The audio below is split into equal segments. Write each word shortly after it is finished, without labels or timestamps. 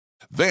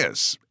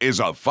This is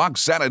a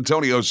Fox San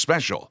Antonio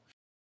special.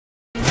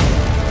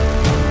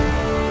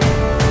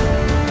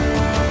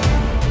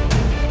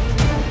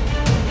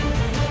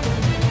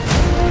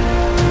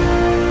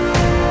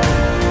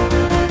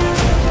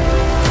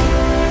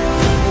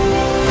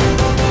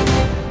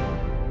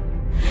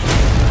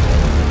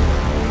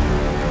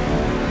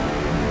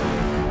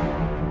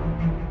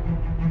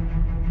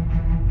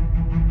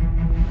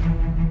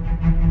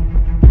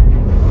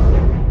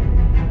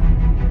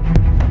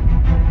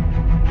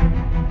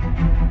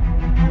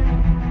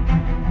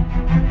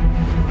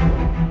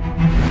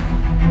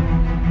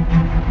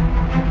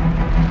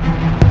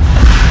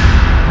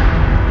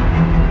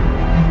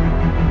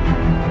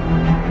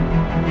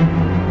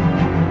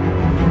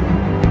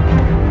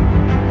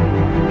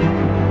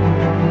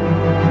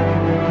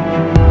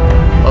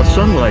 A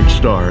sun-like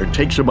star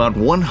takes about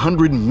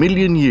 100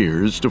 million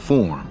years to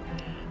form.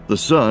 The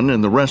sun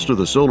and the rest of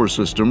the solar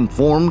system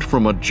formed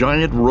from a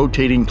giant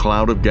rotating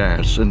cloud of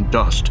gas and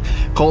dust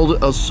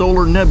called a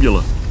solar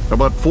nebula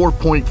about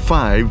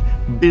 4.5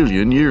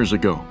 billion years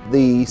ago.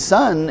 The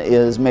sun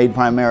is made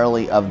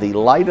primarily of the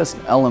lightest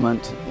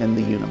element in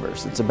the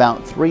universe. It's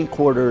about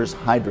 3/4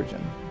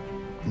 hydrogen.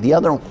 The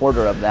other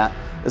quarter of that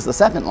is the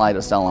second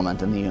lightest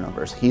element in the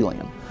universe,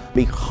 helium.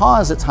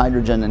 Because it's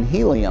hydrogen and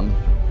helium,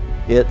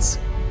 it's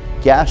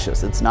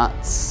gaseous, it's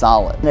not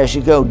solid. As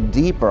you go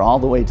deeper all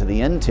the way to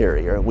the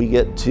interior, we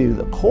get to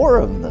the core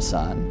of the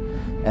sun,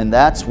 and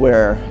that's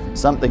where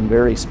something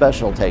very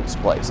special takes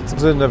place.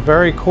 It's in the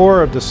very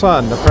core of the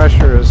sun. The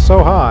pressure is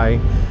so high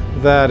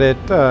that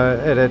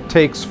it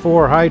takes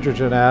 4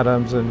 hydrogen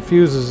atoms and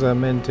fuses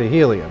them into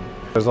helium.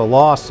 There's a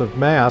loss of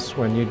mass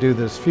when you do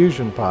this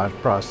fusion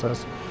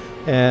process,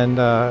 and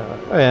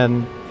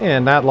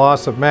that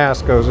loss of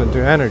mass goes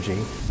into energy.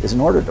 In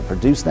order to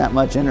produce that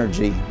much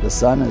energy, the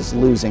sun is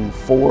losing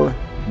 4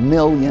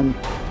 million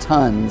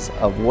tons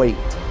of weight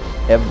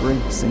every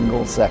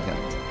single second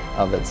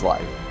of its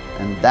life.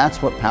 And that's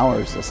what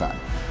powers the sun.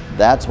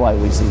 That's why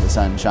we see the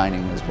sun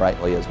shining as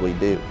brightly as we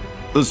do.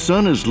 The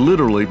sun is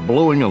literally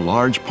blowing a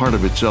large part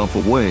of itself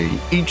away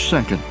each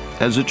second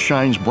as it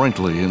shines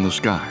brightly in the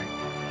sky.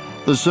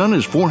 The sun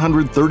is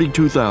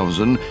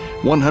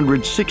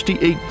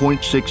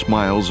 432,168.6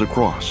 miles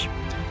across.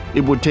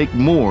 It would take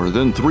more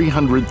than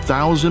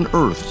 300,000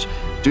 Earths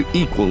to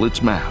equal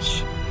its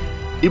mass.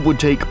 It would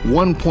take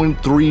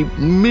 1.3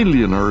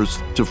 million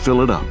Earths to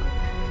fill it up.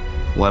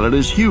 While it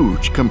is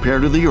huge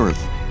compared to the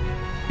Earth,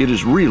 it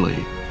is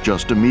really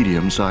just a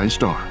medium-sized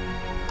star.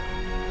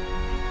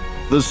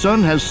 The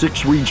sun has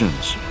 6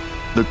 regions: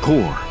 the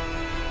core,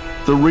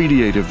 the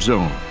radiative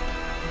zone,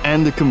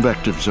 and the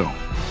convective zone.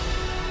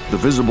 The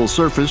visible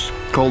surface,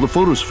 called the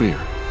photosphere,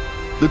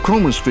 the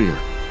chromosphere,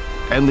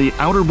 and the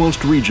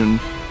outermost region,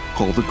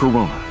 called the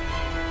corona.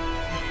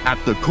 At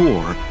the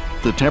core,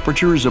 the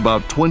temperature is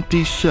about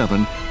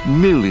 27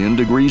 million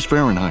degrees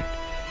Fahrenheit,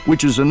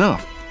 which is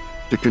enough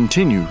to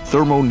continue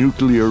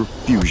thermonuclear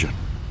fusion.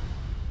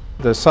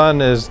 The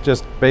sun is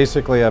just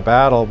basically a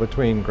battle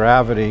between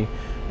gravity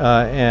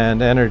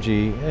and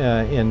energy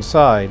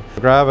inside.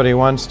 Gravity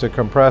wants to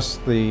compress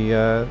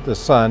the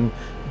sun,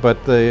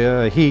 but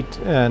the heat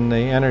and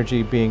the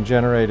energy being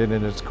generated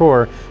in its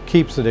core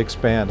keeps it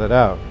expanded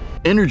out.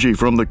 Energy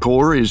from the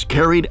core is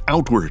carried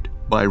outward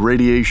by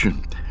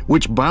radiation,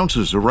 which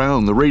bounces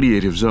around the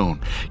radiative zone,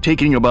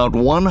 taking about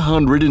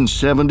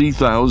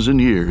 170,000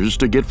 years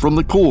to get from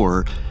the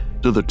core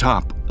to the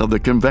top of the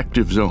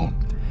convective zone.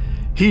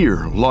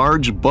 Here,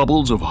 large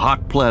bubbles of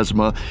hot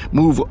plasma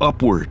move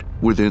upward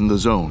within the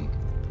zone.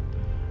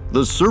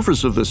 The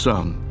surface of the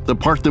sun, the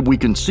part that we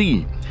can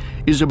see,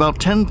 is about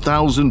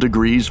 10,000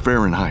 degrees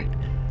Fahrenheit.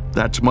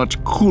 That's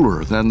much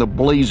cooler than the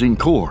blazing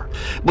core,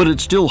 but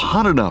it's still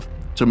hot enough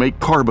to make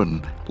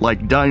carbon,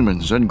 like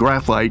diamonds and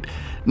graphite,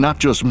 not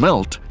just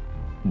melt,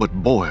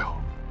 but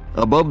boil.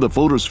 Above the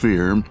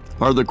photosphere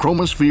are the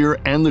chromosphere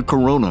and the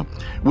corona,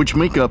 which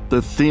make up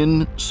the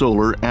thin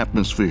solar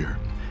atmosphere.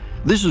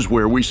 This is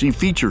where we see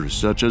features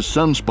such as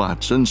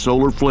sunspots and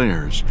solar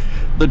flares.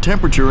 The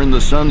temperature in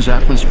the sun's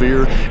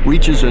atmosphere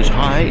reaches as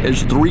high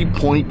as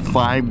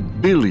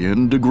 3.5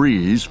 billion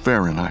degrees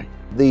Fahrenheit.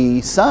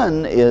 The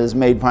sun is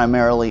made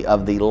primarily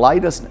of the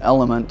lightest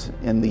element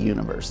in the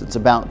universe. It's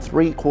about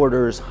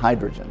 3/4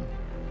 hydrogen.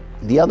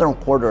 The other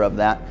quarter of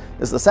that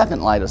is the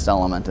second lightest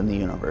element in the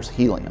universe,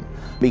 helium.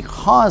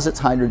 Because it's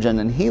hydrogen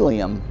and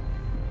helium,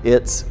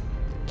 it's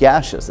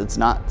gaseous, it's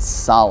not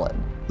solid.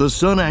 The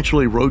sun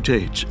actually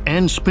rotates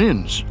and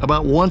spins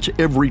about once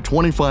every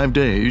 25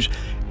 days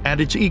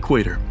at its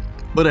equator.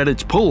 But at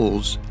its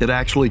poles, it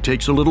actually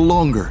takes a little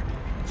longer,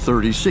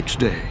 36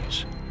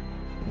 days.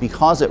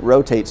 Because it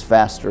rotates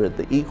faster at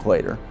the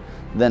equator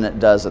than it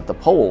does at the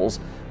poles,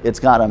 it's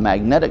got a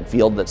magnetic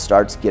field that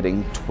starts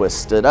getting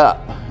twisted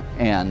up.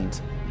 And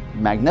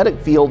magnetic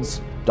fields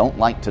don't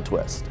like to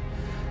twist.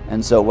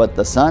 And so what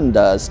the sun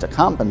does to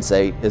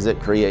compensate is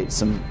it creates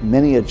some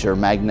miniature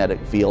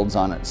magnetic fields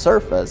on its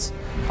surface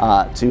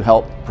to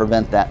help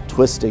prevent that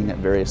twisting at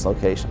various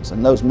locations.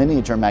 And those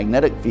miniature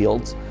magnetic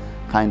fields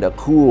kind of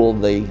cool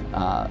the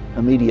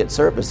immediate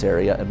surface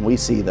area, and we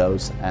see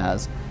those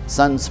as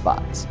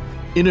sunspots.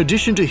 In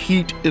addition to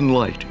heat and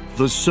light,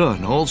 the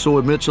sun also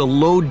emits a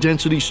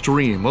low-density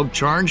stream of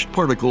charged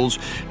particles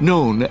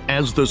known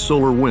as the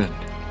solar wind.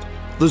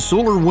 The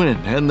solar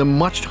wind and the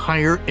much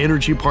higher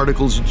energy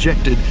particles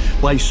ejected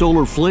by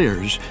solar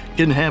flares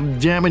can have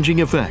damaging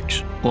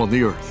effects on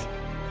the Earth.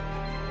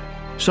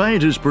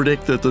 Scientists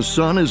predict that the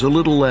sun is a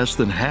little less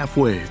than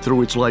halfway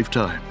through its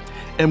lifetime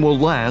and will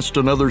last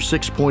another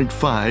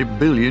 6.5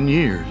 billion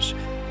years.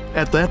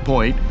 At that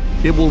point,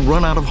 it will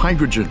run out of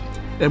hydrogen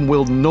and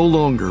will no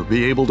longer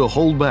be able to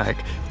hold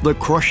back the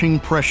crushing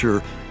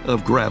pressure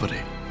of gravity.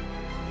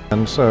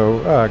 And so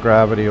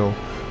gravity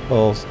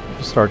will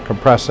start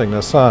compressing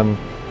the sun,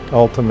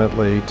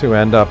 ultimately to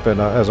end up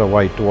as a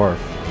white dwarf.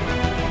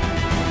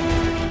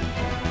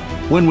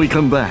 When we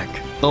come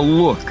back, a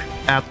look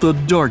at the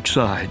dark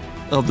side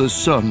of the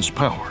sun's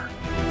power.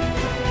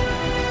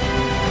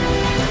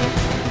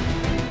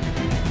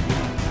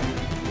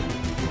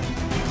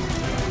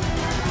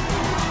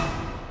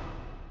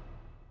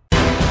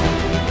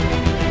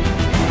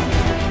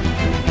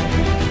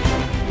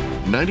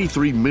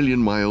 "93 million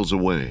miles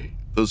away,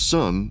 the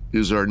sun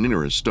is our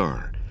nearest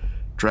star.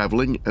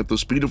 Traveling at the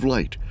speed of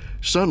light,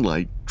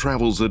 sunlight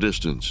travels the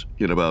distance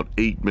in about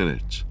 8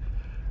 minutes.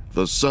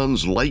 The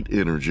sun's light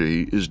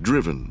energy is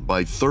driven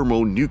by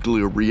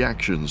thermonuclear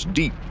reactions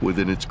deep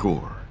within its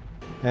core.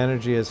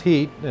 Energy is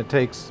heat. It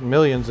takes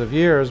millions of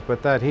years,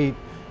 but that heat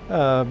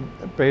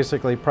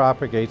basically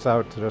propagates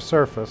out to the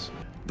surface.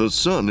 The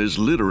sun is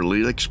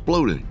literally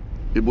exploding.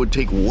 It would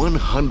take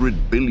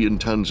 100 billion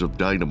tons of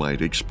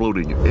dynamite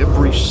exploding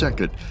every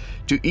second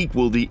to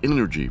equal the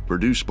energy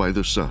produced by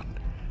the sun.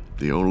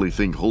 The only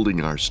thing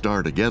holding our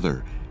star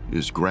together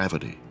is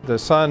gravity. The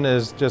sun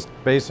is just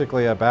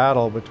basically a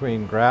battle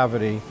between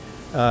gravity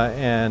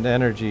and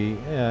energy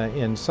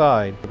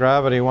inside.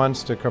 Gravity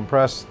wants to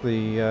compress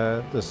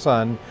the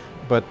sun,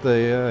 but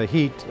the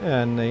heat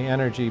and the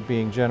energy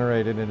being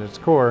generated in its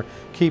core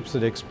keeps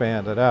it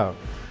expanded out.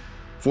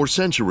 For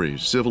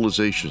centuries,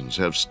 civilizations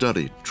have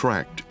studied,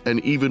 tracked, and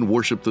even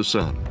worshipped the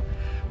sun.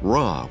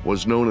 Ra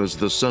was known as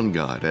the sun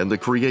god and the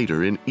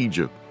creator in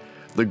Egypt.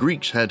 The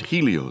Greeks had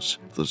Helios,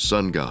 the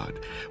sun god,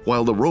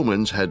 while the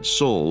Romans had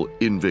Sol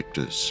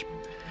Invictus.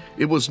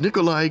 It was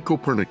Nicolae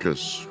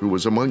Copernicus who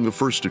was among the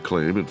first to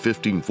claim in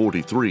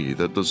 1543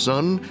 that the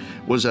sun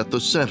was at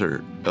the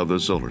center of the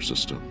solar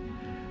system.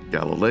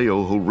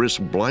 Galileo, who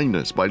risked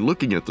blindness by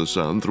looking at the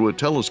sun through a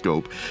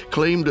telescope,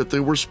 claimed that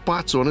there were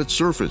spots on its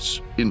surface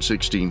in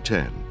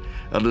 1610,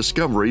 a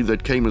discovery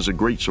that came as a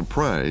great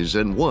surprise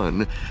and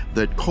one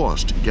that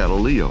cost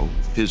Galileo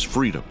his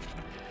freedom.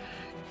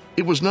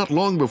 It was not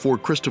long before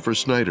Christopher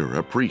Snyder,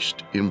 a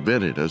priest,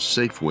 invented a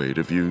safe way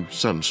to view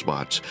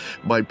sunspots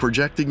by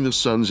projecting the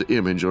sun's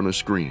image on a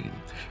screen.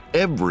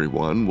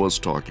 Everyone was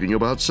talking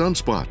about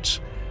sunspots.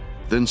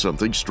 Then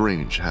something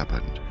strange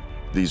happened.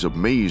 These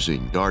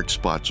amazing dark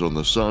spots on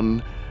the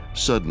sun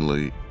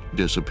suddenly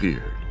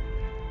disappeared.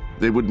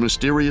 They would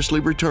mysteriously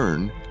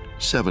return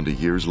 70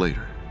 years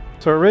later.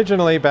 So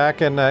originally,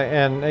 back in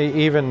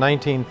even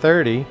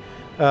 1930,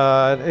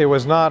 it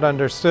was not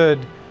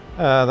understood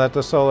that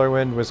the solar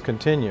wind was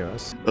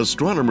continuous.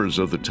 Astronomers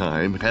of the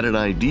time had an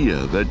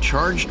idea that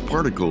charged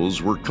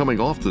particles were coming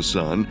off the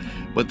sun,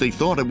 but they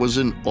thought it was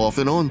an off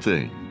and on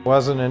thing. It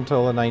wasn't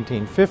until the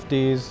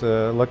 1950s,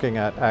 looking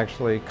at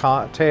actually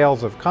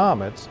tails of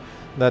comets,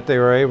 that they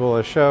were able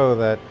to show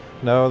that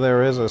no,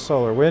 there is a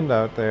solar wind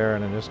out there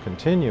and it is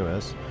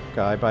continuous. A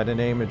guy by the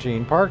name of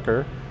Gene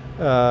Parker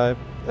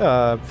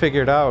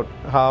figured out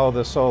how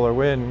the solar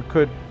wind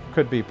could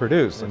be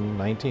produced. In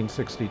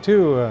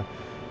 1962,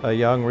 a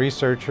young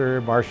researcher,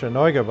 Marcia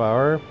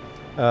Neugebauer,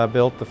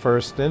 built the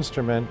first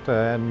instrument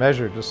and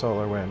measured the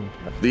solar wind.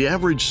 The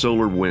average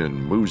solar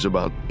wind moves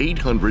about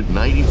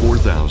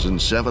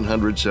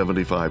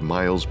 894,775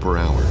 miles per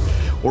hour,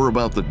 or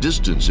about the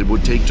distance it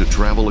would take to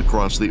travel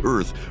across the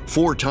Earth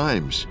 4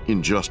 times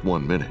in just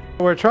 1 minute.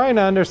 We're trying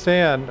to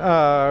understand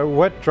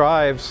what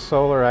drives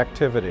solar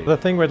activity. The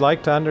thing we'd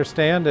like to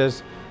understand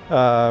is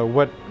how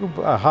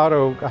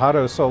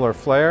do solar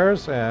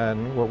flares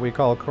and what we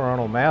call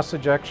coronal mass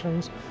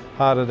ejections,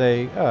 how do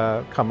they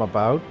come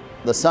about?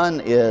 The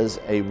sun is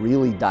a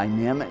really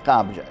dynamic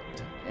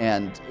object,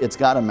 and it's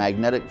got a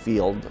magnetic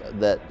field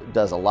that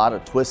does a lot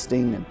of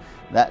twisting, and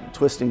that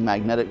twisting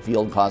magnetic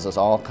field causes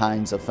all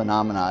kinds of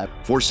phenomena.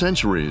 For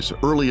centuries,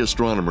 early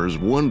astronomers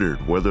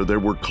wondered whether there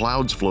were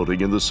clouds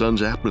floating in the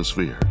sun's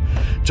atmosphere.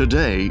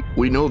 Today,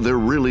 we know they're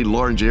really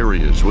large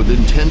areas with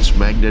intense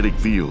magnetic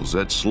fields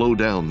that slow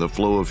down the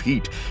flow of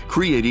heat,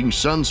 creating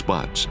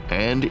sunspots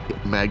and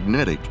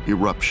magnetic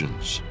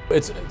eruptions.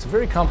 It's a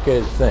very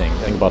complicated thing.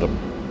 Think about a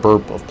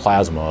burp of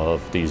plasma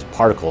of these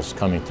particles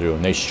coming through,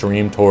 and they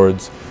stream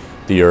towards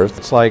the Earth.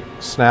 It's like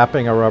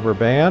snapping a rubber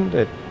band.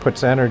 It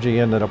puts energy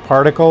into the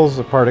particles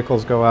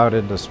go out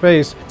into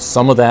space.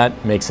 Some of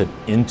that makes it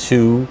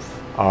into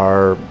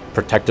our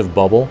protective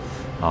bubble.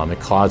 It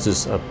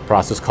causes a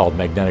process called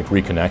magnetic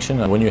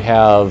reconnection. And when you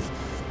have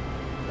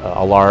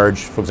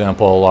for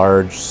example, a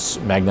large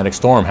magnetic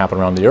storm happen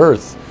around the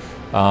Earth,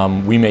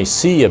 we may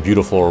see a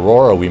beautiful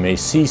aurora, we may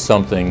see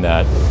something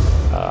that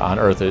on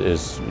Earth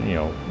is,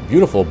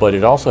 beautiful, but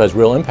it also has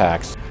real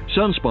impacts.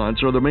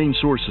 Sunspots are the main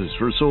sources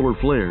for solar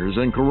flares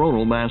and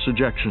coronal mass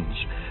ejections.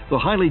 The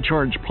highly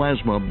charged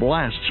plasma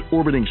blasts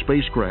orbiting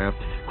spacecraft,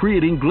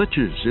 creating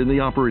glitches in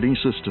the operating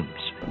systems.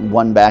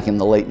 One back in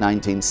the late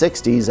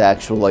 1960s,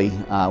 actually,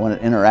 when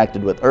it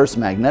interacted with Earth's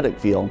magnetic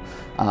field,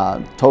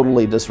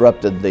 totally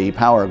disrupted the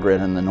power grid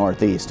in the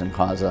Northeast and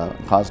caused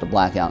a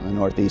blackout in the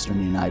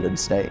northeastern United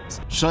States.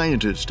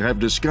 Scientists have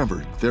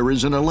discovered there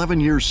is an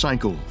 11-year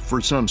cycle for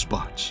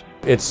sunspots.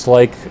 It's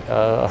like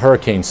a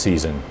hurricane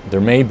season. There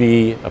may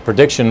be a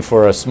prediction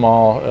for a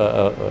small,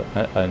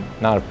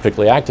 not a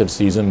particularly active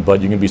season,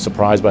 but you can be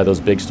surprised by those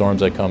big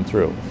storms that come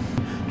through.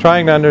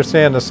 Trying to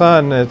understand the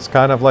sun, it's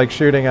kind of like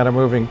shooting at a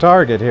moving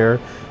target here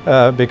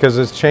because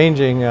it's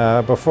changing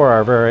before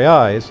our very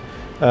eyes,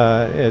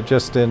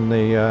 just in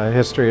the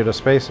history of the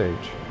space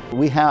age.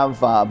 We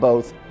have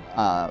both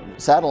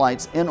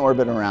satellites in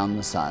orbit around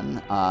the sun,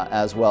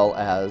 as well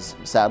as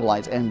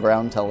satellites and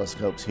ground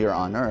telescopes here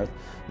on Earth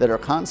that are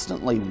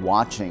constantly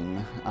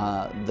watching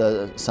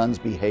the sun's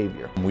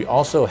behavior. We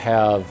also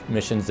have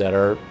missions that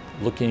are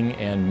looking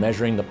and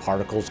measuring the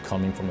particles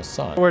coming from the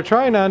sun. We're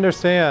trying to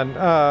understand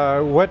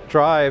what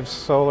drives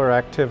solar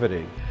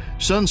activity.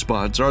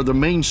 Sunspots are the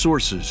main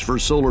sources for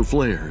solar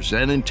flares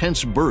and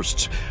intense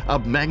bursts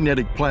of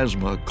magnetic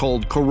plasma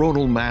called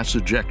coronal mass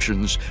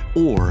ejections,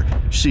 or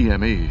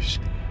CMEs.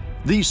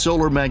 These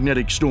solar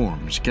magnetic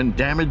storms can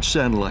damage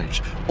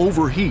satellites,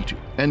 overheat,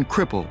 and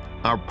cripple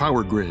our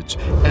power grids,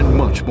 and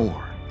much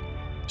more.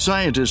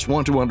 Scientists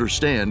want to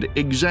understand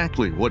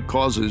exactly what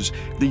causes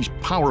these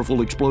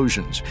powerful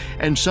explosions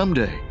and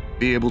someday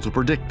be able to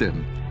predict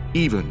them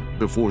even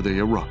before they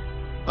erupt.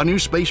 A new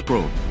space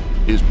probe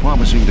is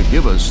promising to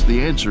give us the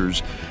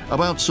answers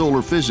about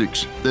solar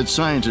physics that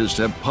scientists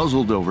have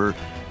puzzled over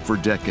for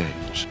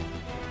decades.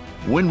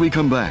 When we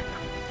come back,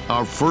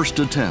 our first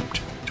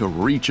attempt to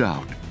reach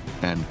out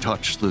and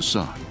touch the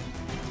sun.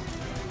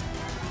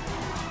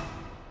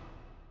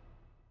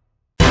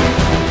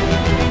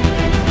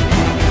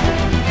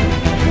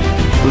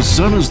 The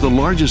sun is the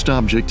largest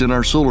object in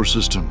our solar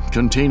system,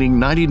 containing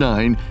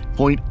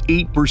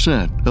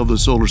 99.8% of the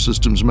solar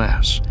system's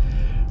mass.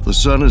 The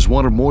sun is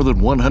one of more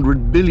than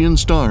 100 billion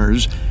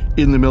stars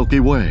in the Milky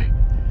Way.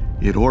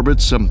 It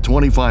orbits some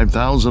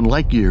 25,000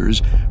 light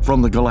years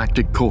from the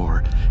galactic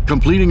core,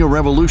 completing a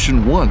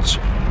revolution once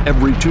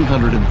every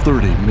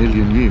 230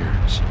 million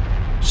years.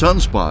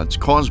 Sunspots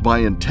caused by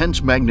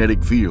intense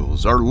magnetic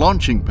fields are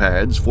launching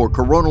pads for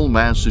coronal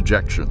mass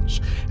ejections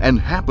and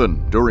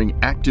happen during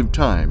active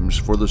times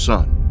for the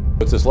sun.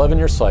 It's this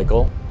 11-year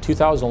cycle.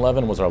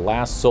 2011 was our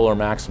last solar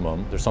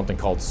maximum. There's something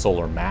called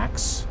solar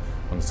max,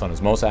 when the sun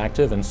is most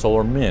active, and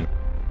solar min.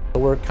 So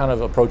we're kind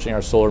of approaching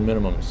our solar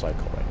minimum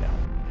cycle right now.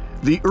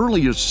 The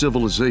earliest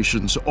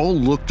civilizations all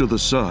looked to the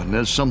sun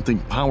as something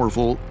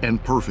powerful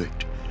and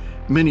perfect.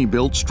 Many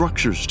built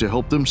structures to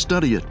help them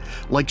study it,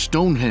 like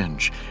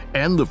Stonehenge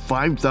and the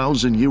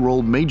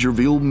 5,000-year-old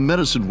Majorville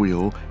medicine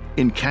wheel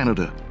in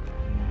Canada.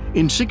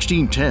 In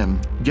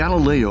 1610,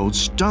 Galileo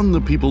stunned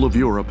the people of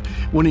Europe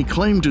when he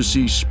claimed to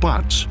see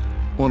spots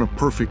on a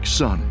perfect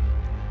sun.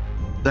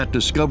 That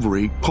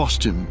discovery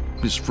cost him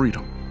his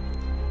freedom.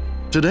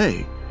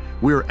 Today,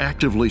 we're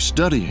actively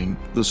studying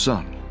the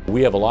sun.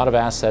 We have a lot of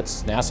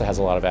assets, NASA has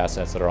a lot of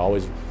assets that are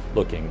always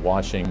looking,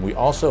 watching. We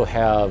also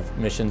have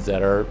missions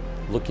that are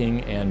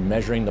looking and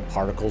measuring the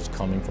particles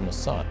coming from the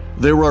sun.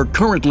 There are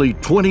currently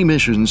 20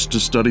 missions to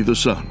study the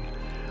sun.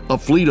 A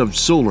fleet of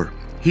solar,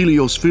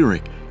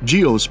 heliospheric,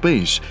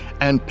 geospace,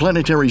 and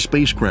planetary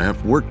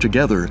spacecraft work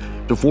together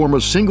to form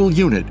a single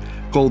unit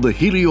called the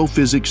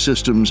Heliophysics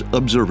Systems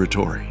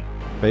Observatory.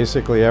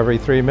 Basically, every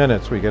 3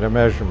 minutes we get a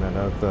measurement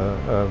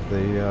of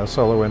the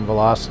solar wind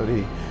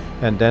velocity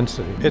and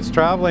density. It's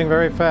traveling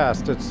very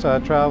fast. It's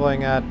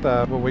traveling at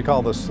what we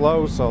call the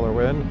slow solar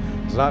wind.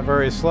 It's not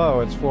very slow.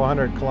 It's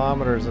 400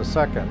 kilometers a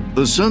second.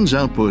 The sun's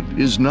output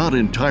is not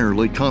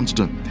entirely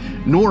constant,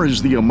 nor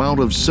is the amount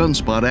of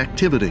sunspot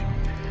activity.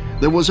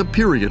 There was a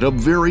period of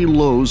very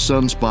low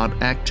sunspot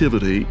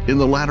activity in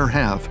the latter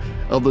half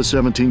of the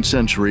 17th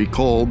century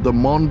called the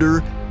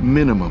Maunder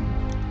Minimum.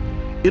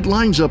 It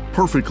lines up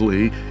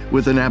perfectly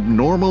with an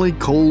abnormally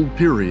cold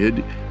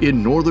period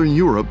in northern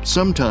Europe,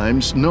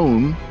 sometimes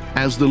known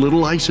as the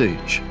Little Ice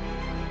Age.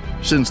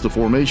 Since the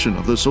formation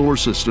of the solar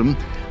system,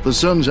 the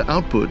sun's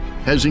output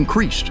has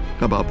increased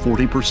about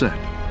 40%.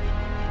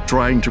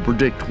 Trying to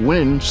predict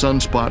when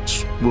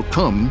sunspots will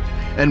come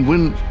and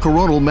when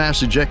coronal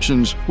mass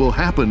ejections will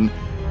happen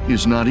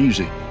is not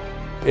easy.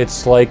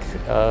 It's like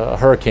a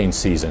hurricane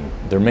season.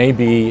 There may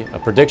be a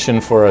prediction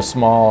for a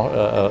small,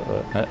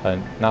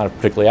 not a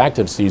particularly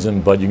active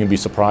season, but you can be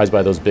surprised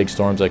by those big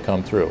storms that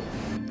come through.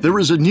 There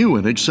is a new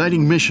and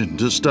exciting mission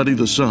to study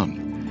the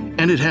sun,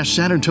 and it has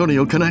San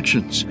Antonio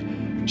connections.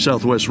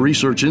 Southwest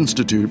Research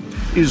Institute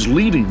is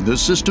leading the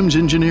systems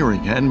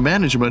engineering and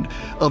management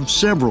of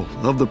several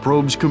of the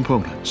probe's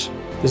components.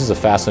 This is a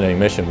fascinating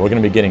mission. We're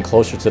going to be getting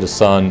closer to the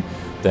sun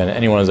than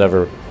anyone has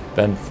ever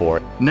been before.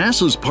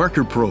 NASA's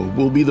Parker probe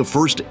will be the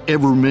first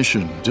ever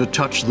mission to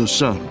touch the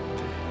sun.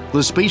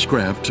 The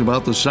spacecraft,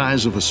 about the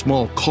size of a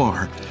small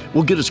car,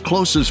 will get as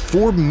close as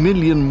 4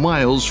 million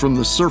miles from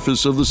the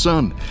surface of the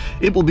sun.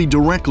 It will be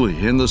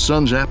directly in the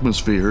sun's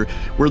atmosphere,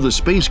 where the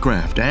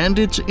spacecraft and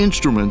its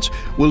instruments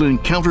will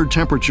encounter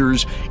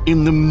temperatures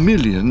in the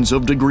millions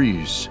of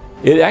degrees.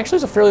 It actually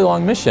is a fairly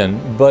long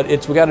mission, but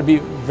we got to be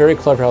very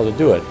clever how to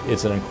do it.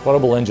 It's an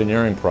incredible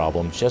engineering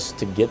problem just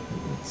to get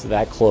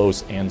that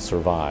close and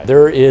survive.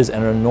 There is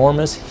an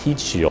enormous heat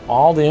shield.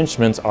 All the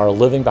instruments are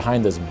living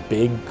behind this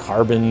big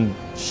carbon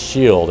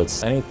shield.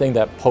 Anything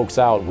that pokes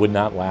out would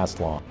not last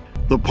long.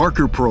 The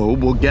Parker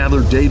probe will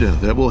gather data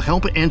that will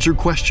help answer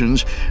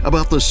questions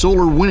about the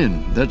solar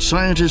wind that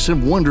scientists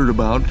have wondered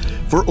about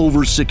for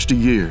over 60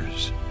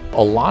 years.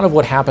 A lot of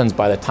what happens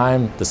by the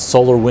time the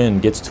solar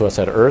wind gets to us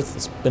at Earth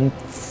has been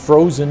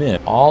frozen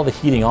in. All the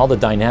heating, all the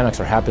dynamics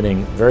are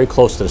happening very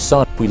close to the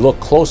sun. If we look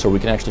closer, we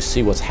can actually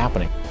see what's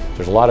happening.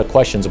 There's a lot of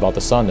questions about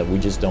the sun that we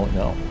just don't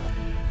know.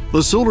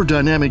 The Solar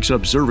Dynamics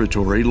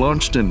Observatory,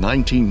 launched in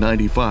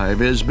 1995,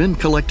 has been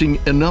collecting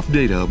enough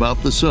data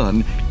about the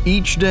sun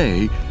each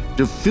day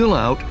to fill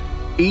out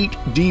 8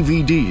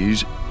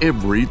 DVDs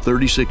every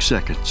 36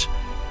 seconds.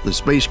 The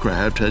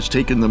spacecraft has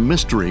taken the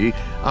mystery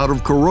out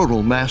of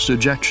coronal mass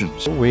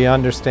ejections. We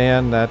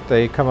understand that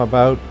they come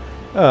about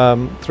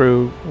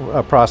through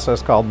a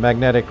process called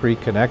magnetic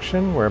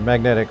reconnection, where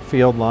magnetic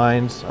field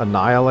lines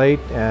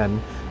annihilate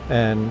and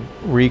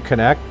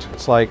reconnect.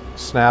 It's like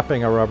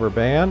snapping a rubber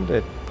band.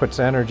 It puts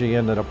energy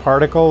into the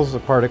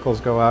particles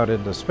go out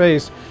into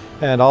space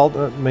and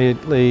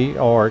ultimately,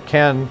 or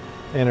can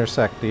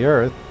intersect the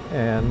Earth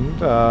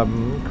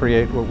and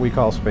create what we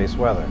call space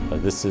weather.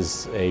 This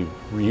is a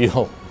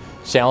real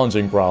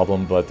challenging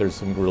problem, but there's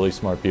some really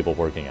smart people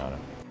working on it.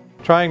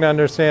 Trying to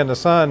understand the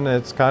sun,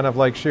 it's kind of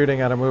like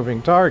shooting at a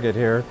moving target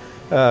here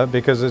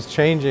because it's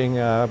changing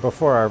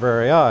before our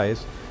very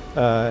eyes,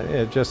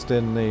 just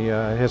in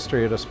the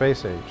history of the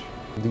space age.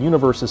 The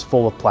universe is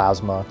full of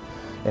plasma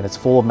and it's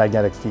full of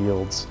magnetic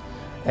fields,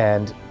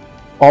 and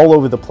all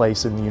over the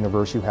place in the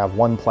universe you have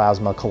one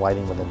plasma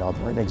colliding with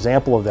another. An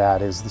example of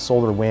that is the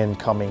solar wind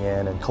coming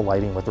in and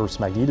colliding with Earth's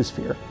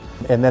magnetosphere.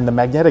 And then the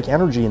magnetic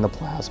energy in the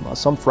plasma,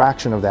 some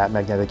fraction of that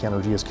magnetic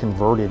energy is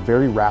converted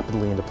very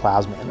rapidly into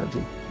plasma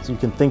energy. So you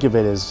can think of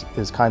it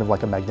as kind of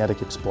like a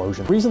magnetic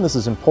explosion. The reason this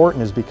is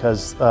important is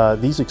because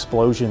these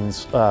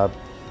explosions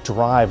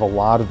drive a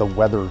lot of the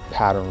weather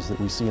patterns that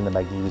we see in the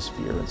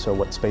magnetosphere, and so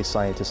what space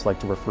scientists like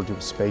to refer to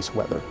as space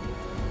weather.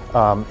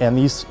 And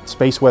these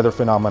space weather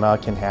phenomena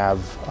can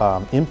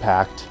have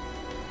impact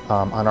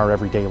on our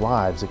everyday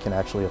lives. It can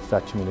actually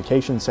affect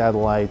communication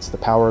satellites, the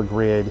power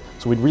grid.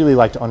 So we'd really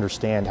like to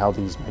understand how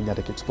these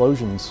magnetic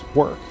explosions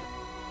work.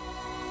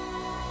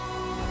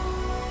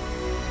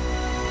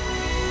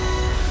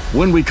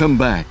 When we come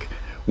back,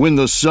 when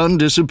the sun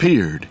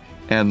disappeared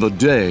and the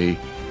day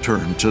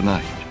turned to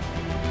night.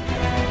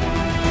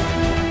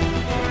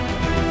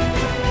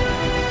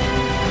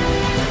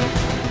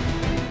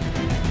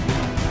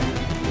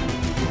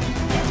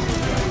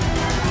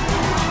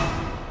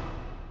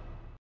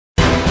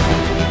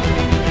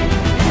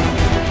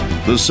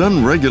 The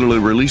sun regularly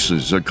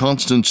releases a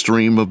constant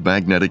stream of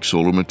magnetic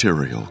solar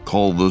material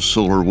called the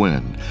solar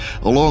wind,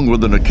 along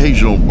with an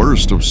occasional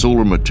burst of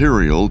solar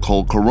material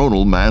called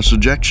coronal mass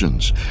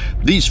ejections.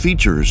 These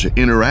features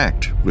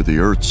interact with the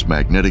Earth's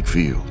magnetic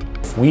field.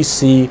 If we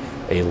see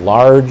a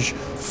large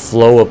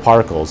flow of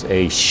particles,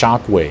 a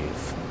shock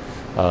wave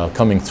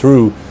coming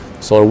through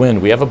solar wind,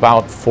 we have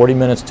about 40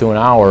 minutes to an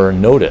hour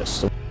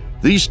notice.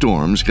 These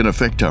storms can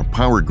affect our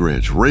power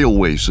grids,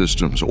 railway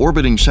systems,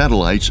 orbiting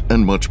satellites,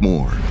 and much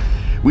more.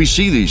 We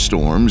see these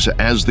storms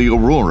as the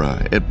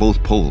aurora at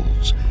both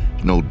poles.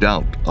 No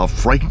doubt a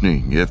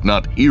frightening, if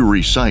not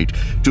eerie, sight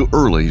to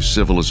early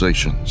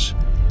civilizations.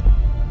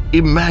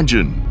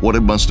 Imagine what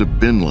it must have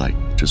been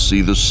like to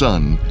see the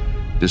sun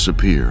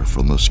disappear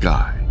from the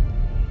sky.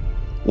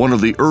 One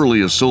of the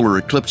earliest solar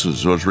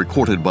eclipses was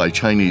recorded by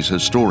Chinese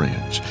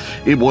historians.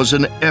 It was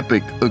an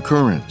epic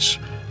occurrence.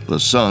 The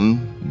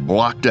sun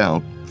blocked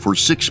out for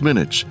 6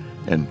 minutes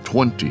and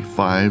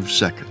 25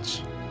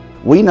 seconds.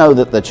 We know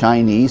that the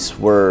Chinese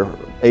were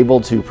able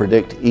to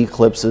predict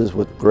eclipses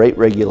with great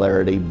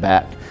regularity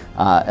back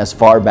as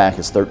far back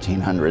as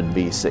 1300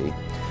 BC.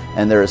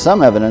 And there is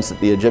some evidence that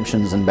the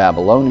Egyptians and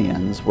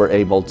Babylonians were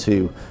able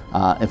to,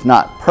 if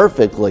not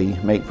perfectly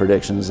make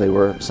predictions, they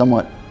were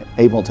somewhat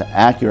able to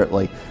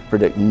accurately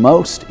predict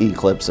most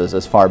eclipses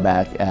as far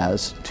back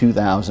as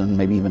 2000,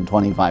 maybe even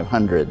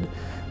 2500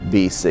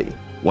 BC.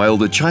 While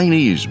the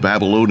Chinese,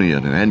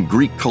 Babylonian, and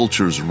Greek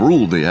cultures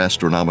ruled the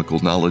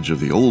astronomical knowledge of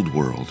the Old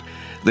World,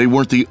 they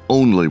weren't the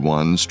only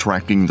ones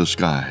tracking the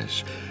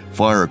skies.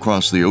 Far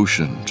across the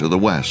ocean to the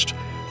west,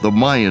 the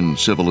Mayan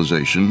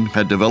civilization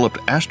had developed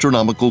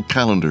astronomical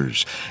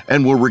calendars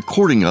and were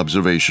recording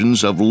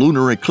observations of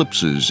lunar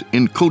eclipses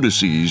in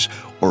codices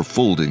or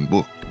folding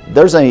books.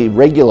 There's a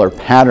regular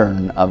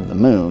pattern of the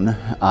moon.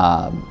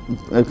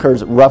 It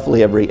occurs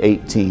roughly every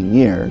 18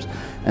 years.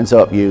 And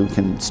so if you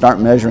can start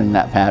measuring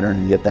that pattern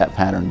and get that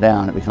pattern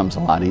down, it becomes a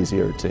lot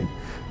easier to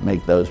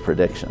make those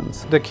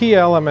predictions. The key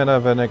element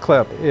of an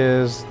eclipse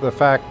is the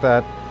fact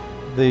that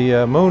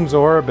the moon's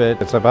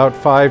orbit, it's about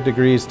 5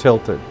 degrees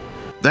tilted.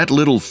 That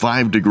little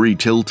 5-degree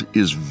tilt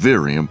is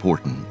very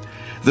important.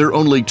 There are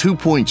only 2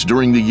 points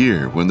during the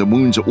year when the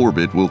moon's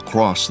orbit will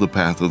cross the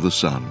path of the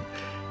sun.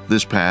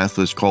 This path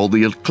is called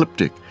the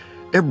ecliptic.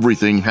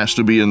 Everything has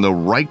to be in the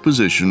right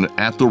position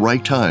at the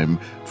right time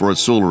for a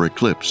solar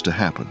eclipse to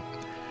happen.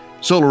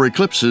 Solar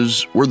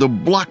eclipses were the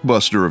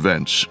blockbuster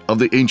events of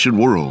the ancient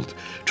world,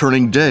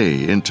 turning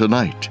day into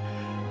night.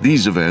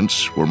 These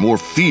events were more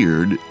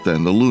feared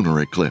than the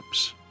lunar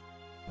eclipse.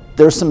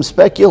 There's some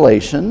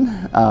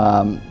speculation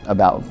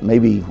about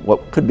maybe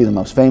what could be the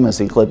most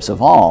famous eclipse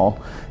of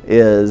all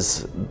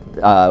is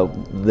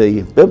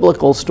the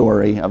biblical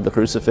story of the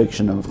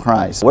crucifixion of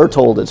Christ. We're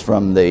told it's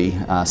from the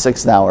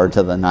 6th hour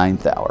to the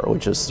 9th hour,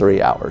 which is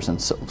 3 hours,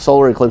 and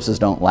solar eclipses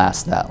don't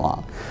last that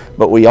long.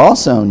 But we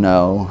also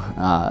know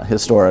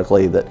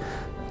historically that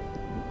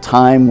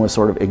time was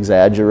sort of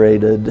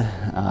exaggerated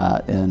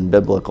in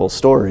biblical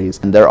stories.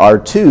 And there are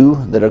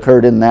 2 that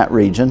occurred in that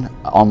region,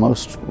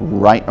 almost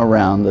right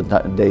around the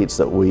dates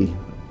that we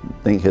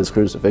think his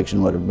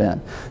crucifixion would have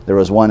been. There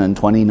was one in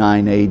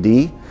 29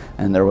 AD,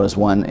 and there was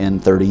one in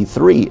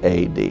 33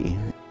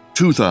 AD.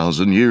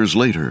 2,000 years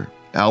later,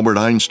 Albert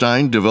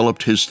Einstein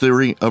developed his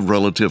theory of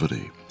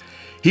relativity.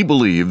 He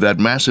believed that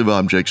massive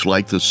objects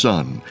like the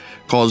sun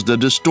caused a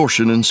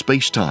distortion in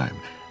space-time.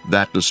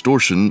 That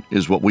distortion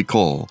is what we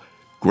call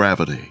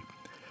gravity.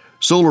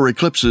 Solar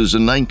eclipses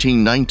in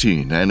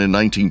 1919 and in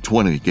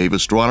 1920 gave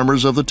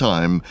astronomers of the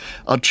time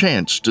a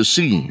chance to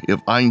see if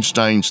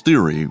Einstein's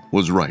theory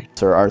was right.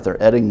 Sir Arthur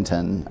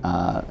Eddington,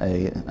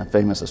 a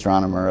famous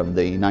astronomer of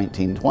the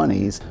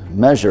 1920s,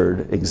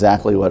 measured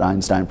exactly what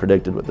Einstein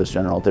predicted with this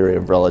general theory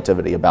of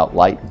relativity about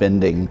light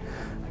bending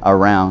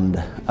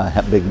around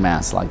a big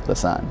mass like the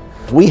sun.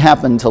 We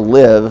happen to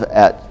live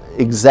at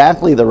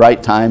exactly the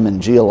right time in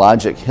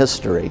geologic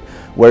history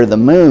where the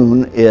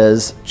moon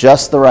is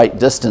just the right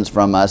distance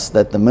from us,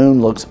 that the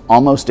moon looks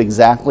almost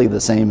exactly the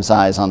same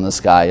size on the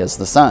sky as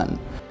the sun.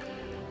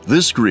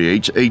 This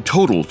creates a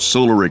total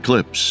solar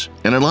eclipse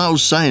and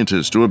allows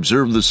scientists to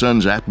observe the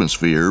sun's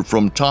atmosphere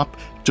from top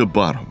to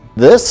bottom.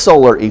 This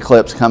solar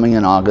eclipse coming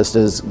in August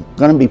is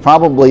going to be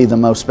probably the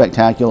most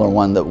spectacular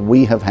one that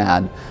we have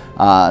had,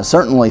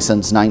 certainly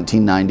since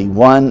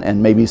 1991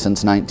 and maybe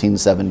since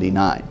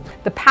 1979.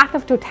 The path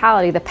of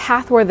totality, the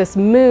path where this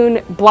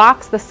moon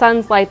blocks the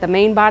sun's light, the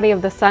main body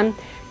of the sun,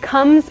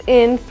 comes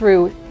in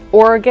through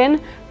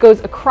Oregon, goes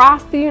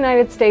across the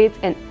United States,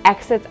 and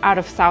exits out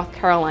of South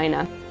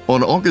Carolina.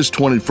 On August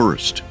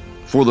 21st,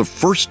 for the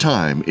first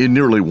time in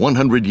nearly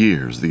 100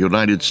 years, the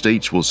United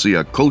States will see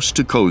a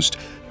coast-to-coast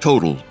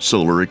total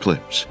solar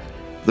eclipse.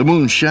 The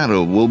moon's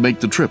shadow will make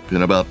the trip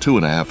in about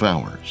 2.5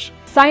 hours.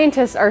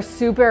 Scientists are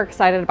super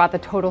excited about the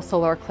total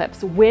solar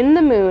eclipse. When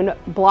the moon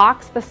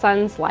blocks the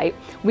sun's light,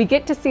 we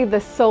get to see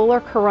the solar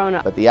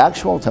corona. But the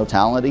actual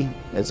totality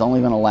is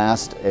only going to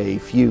last a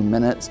few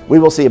minutes. We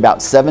will see about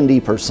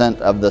 70%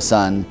 of the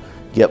sun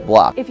get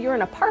blocked. If you're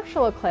in a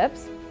partial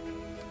eclipse,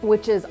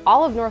 which is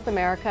all of North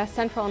America,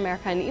 Central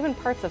America, and even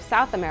parts of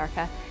South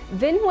America,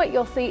 then what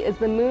you'll see is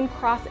the moon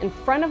cross in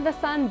front of the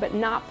sun but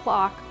not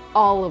block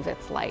all of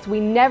its light.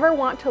 We never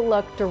want to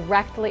look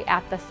directly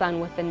at the sun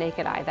with the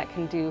naked eye. That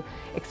can do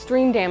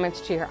extreme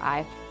damage to your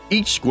eye.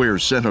 Each square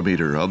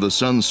centimeter of the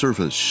sun's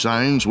surface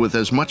shines with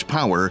as much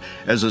power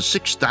as a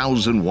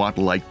 6,000-watt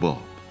light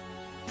bulb.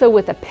 So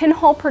with a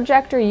pinhole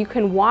projector, you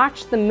can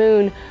watch the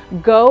moon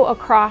go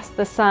across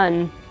the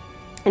sun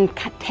and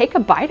take a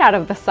bite out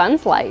of the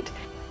sun's light.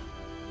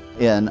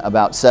 In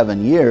about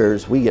 7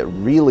 years, we get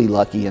really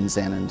lucky in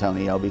San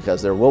Antonio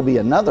because there will be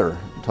another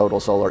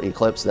total solar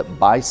eclipse that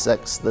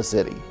bisects the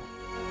city.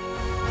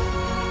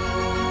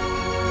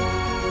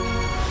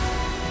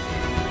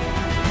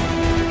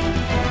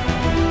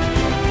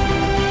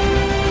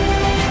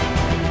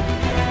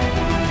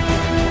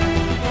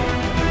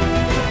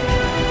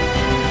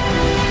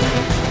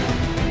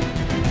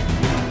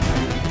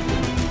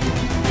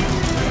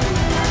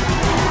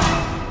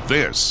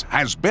 This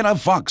has been a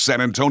Fox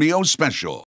San Antonio special.